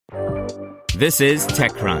This is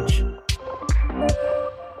TechCrunch.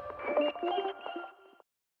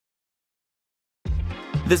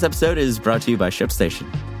 This episode is brought to you by ShipStation.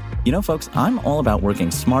 You know, folks, I'm all about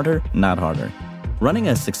working smarter, not harder. Running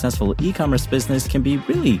a successful e-commerce business can be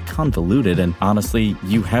really convoluted, and honestly,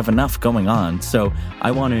 you have enough going on, so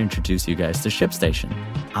I want to introduce you guys to ShipStation.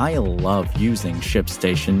 I love using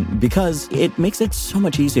ShipStation because it makes it so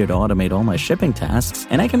much easier to automate all my shipping tasks,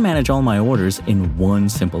 and I can manage all my orders in one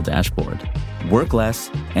simple dashboard. Work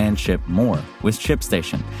less and ship more with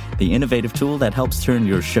ShipStation, the innovative tool that helps turn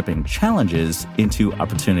your shipping challenges into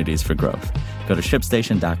opportunities for growth. Go to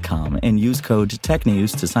ShipStation.com and use code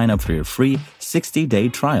TechNews to sign up for your free 60-day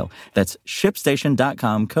trial. That's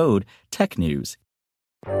ShipStation.com, code TechNews.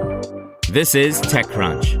 This is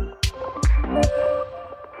TechCrunch.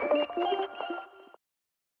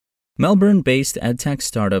 Melbourne-based edtech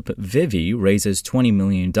startup Vivi raises $20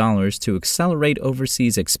 million to accelerate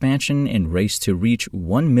overseas expansion in race to reach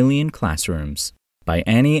 1 million classrooms. By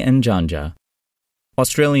Annie Njanja.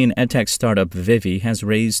 Australian edtech startup Vivi has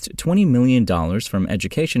raised $20 million from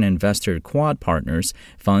education investor Quad Partners,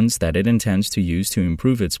 funds that it intends to use to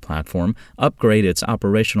improve its platform, upgrade its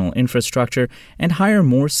operational infrastructure, and hire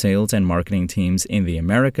more sales and marketing teams in the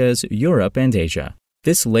Americas, Europe, and Asia.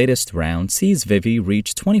 This latest round sees Vivi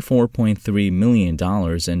reach $24.3 million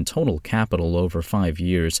in total capital over 5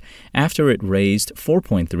 years, after it raised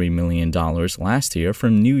 $4.3 million last year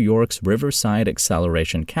from New York's Riverside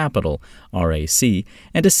Acceleration Capital, RAC,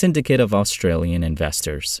 and a syndicate of Australian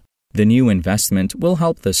investors. The new investment will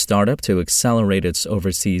help the startup to accelerate its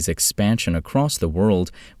overseas expansion across the world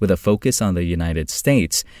with a focus on the United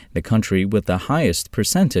States, the country with the highest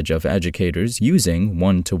percentage of educators using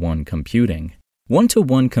one-to-one computing.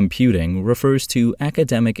 One-to-one computing refers to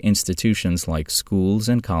academic institutions like schools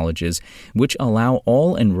and colleges, which allow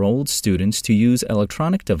all enrolled students to use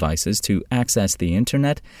electronic devices to access the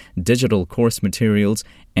internet, digital course materials,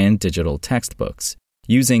 and digital textbooks.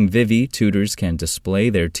 Using Vivi, tutors can display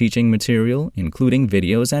their teaching material, including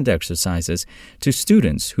videos and exercises, to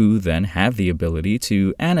students who then have the ability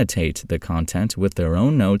to annotate the content with their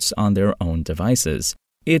own notes on their own devices.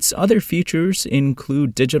 Its other features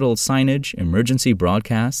include digital signage, emergency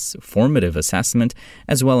broadcasts, formative assessment,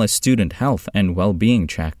 as well as student health and well-being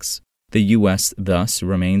checks. The U.S. thus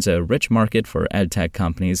remains a rich market for edtech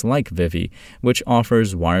companies like Vivi, which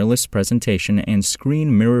offers wireless presentation and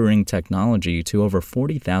screen mirroring technology to over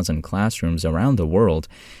 40,000 classrooms around the world,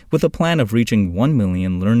 with a plan of reaching 1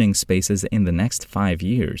 million learning spaces in the next 5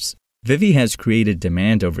 years. Vivi has created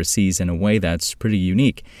demand overseas in a way that's pretty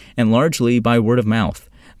unique, and largely by word of mouth.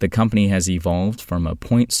 The company has evolved from a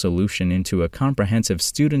point solution into a comprehensive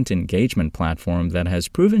student engagement platform that has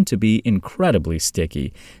proven to be incredibly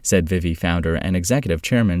sticky, said Vivi founder and executive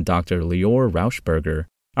chairman Dr. Lior Rauschberger.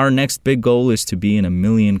 Our next big goal is to be in 1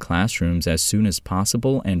 million classrooms as soon as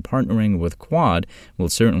possible, and partnering with Quad will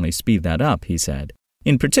certainly speed that up, he said.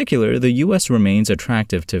 In particular, the U.S. remains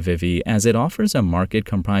attractive to Vivi as it offers a market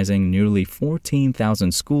comprising nearly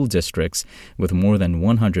 14,000 school districts with more than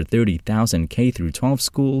 130,000 K-12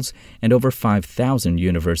 schools and over 5,000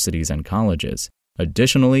 universities and colleges.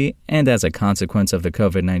 Additionally, and as a consequence of the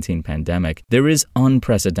COVID-19 pandemic, there is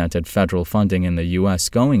unprecedented federal funding in the U.S.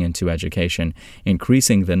 going into education,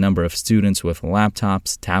 increasing the number of students with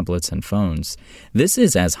laptops, tablets, and phones. This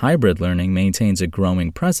is as hybrid learning maintains a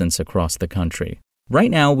growing presence across the country.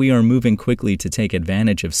 Right now, we are moving quickly to take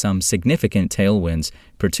advantage of some significant tailwinds,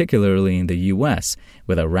 particularly in the U.S.,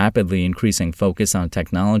 with a rapidly increasing focus on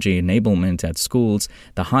technology enablement at schools,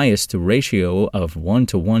 the highest ratio of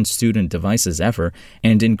one-to-one student devices ever,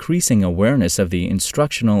 and increasing awareness of the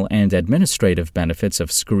instructional and administrative benefits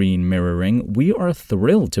of screen mirroring. We are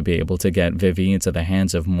thrilled to be able to get Vivi into the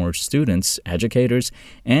hands of more students, educators,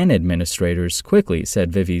 and administrators quickly,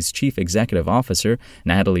 said Vivi's chief executive officer,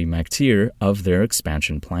 Natalie McTeer, of their expansion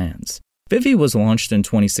plans. Vivi was launched in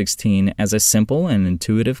 2016 as a simple and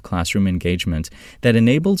intuitive classroom engagement that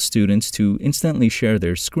enabled students to instantly share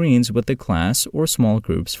their screens with the class or small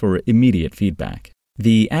groups for immediate feedback.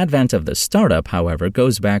 The advent of the startup, however,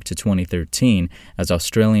 goes back to 2013 as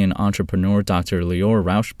Australian entrepreneur Dr. Lior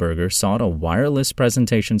Rauschberger sought a wireless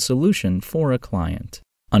presentation solution for a client.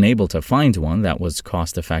 Unable to find one that was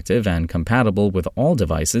cost-effective and compatible with all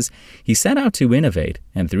devices, he set out to innovate,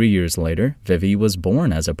 and 3 years later, Vivi was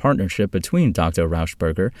born as a partnership between Dr.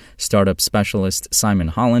 Rauschberger, startup specialist Simon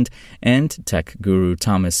Holland, and tech guru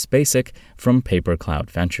Thomas Spacek from Paper Cloud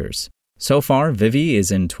Ventures. So far, Vivi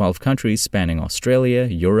is in 12 countries spanning Australia,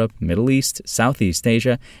 Europe, Middle East, Southeast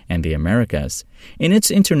Asia, and the Americas. In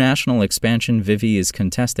its international expansion, Vivi is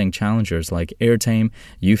contesting challengers like Airtame,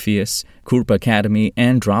 Eupheus, Coop Academy,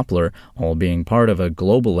 and Droppler, all being part of a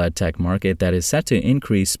global edtech market that is set to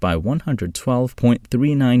increase by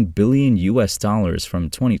 $112.39 billion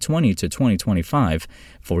from 2020 to 2025,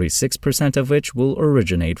 46% of which will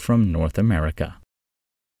originate from North America.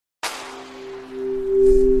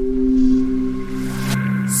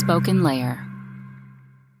 Spoken Layer.